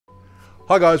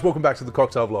Hi guys, welcome back to the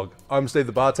cocktail vlog. I'm Steve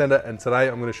the bartender, and today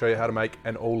I'm going to show you how to make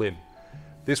an all-in.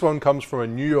 This one comes from a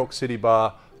New York City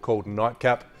bar called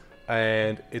Nitecap,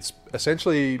 and it's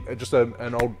essentially just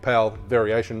an old pale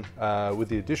variation with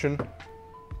the addition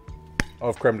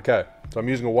of creme de cacao. So I'm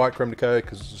using a white creme de cacao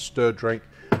because it's a stirred drink,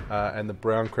 and the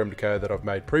brown creme de cacao that I've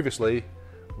made previously,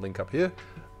 link up here,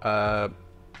 has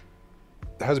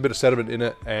a bit of sediment in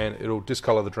it, and it'll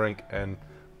discolor the drink and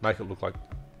make it look like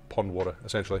pond water,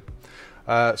 essentially.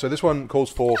 So this one calls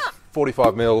for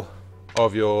 45 ml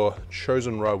of your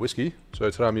chosen Rye Whiskey. So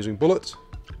today I'm using bullets,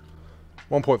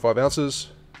 1.5 ounces,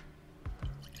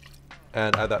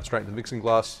 and add that straight into the mixing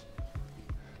glass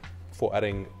for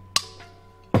adding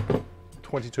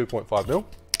 22.5 ml,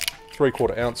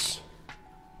 3/4 ounce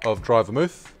of Dry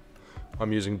Vermouth.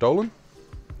 I'm using Dolan.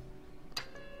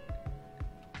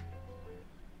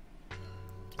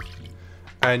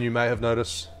 And you may have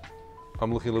noticed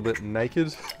I'm looking a little bit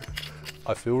naked.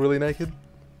 I feel really naked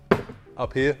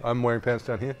up here. I'm wearing pants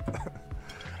down here.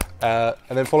 And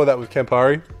then follow that with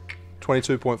Campari,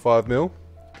 22.5 ml,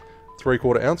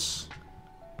 3/4 ounce.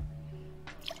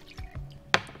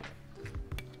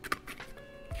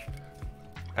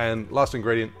 And last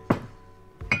ingredient,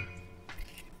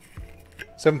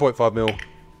 7.5 ml,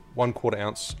 1/4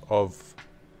 ounce of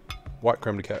white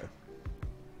creme de cacao.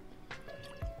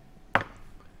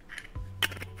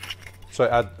 So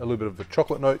add a little bit of a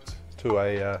chocolate note to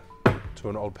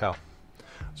an old pal.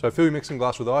 So fill your mixing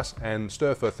glass with ice and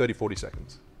stir for 30-40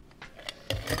 seconds.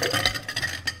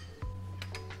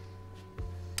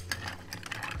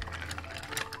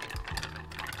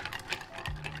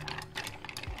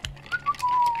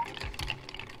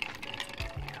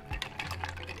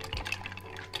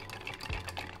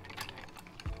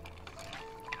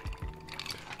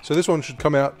 So this one should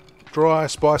come out dry,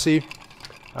 spicy,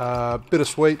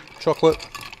 bittersweet, chocolate.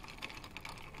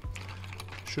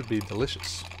 Should be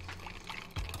delicious.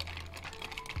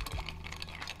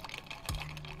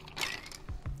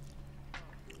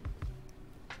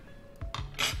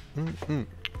 And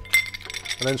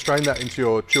then strain that into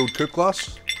your chilled coupe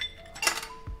glass.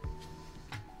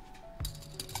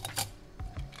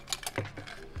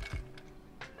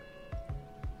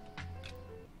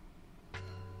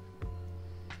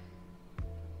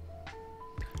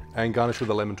 And garnish with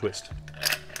a lemon twist.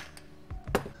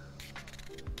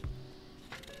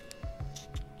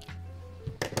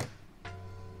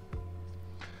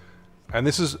 And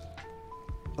this is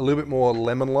a little bit more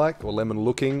lemon-like or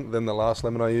lemon-looking than the last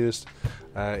lemon I used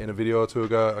in a video or two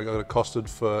ago. I got accosted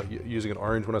for using an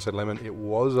orange when I said lemon. It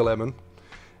was a lemon.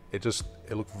 It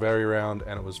looked very round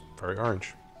and it was very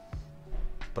orange.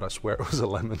 But I swear it was a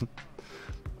lemon.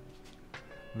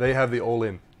 They have the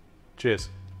all-in. Cheers.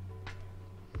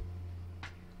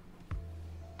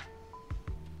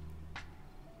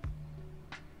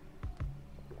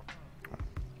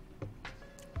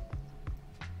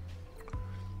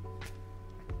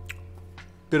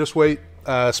 Bittersweet,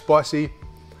 spicy.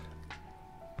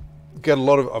 Get a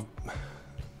lot of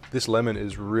this lemon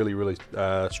is really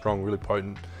strong, really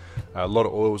potent. A lot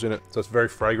of oils in it, so it's very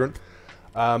fragrant.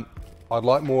 I'd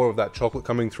like more of that chocolate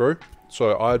coming through,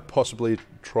 so I'd possibly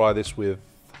try this with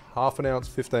half an ounce,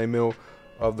 15 ml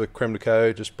of the creme de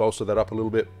cacao, just bolster that up a little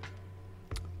bit.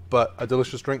 But a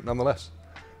delicious drink nonetheless.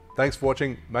 Thanks for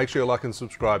watching. Make sure you like and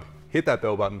subscribe. Hit that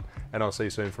bell button, and I'll see you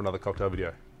soon for another cocktail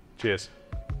video. Cheers.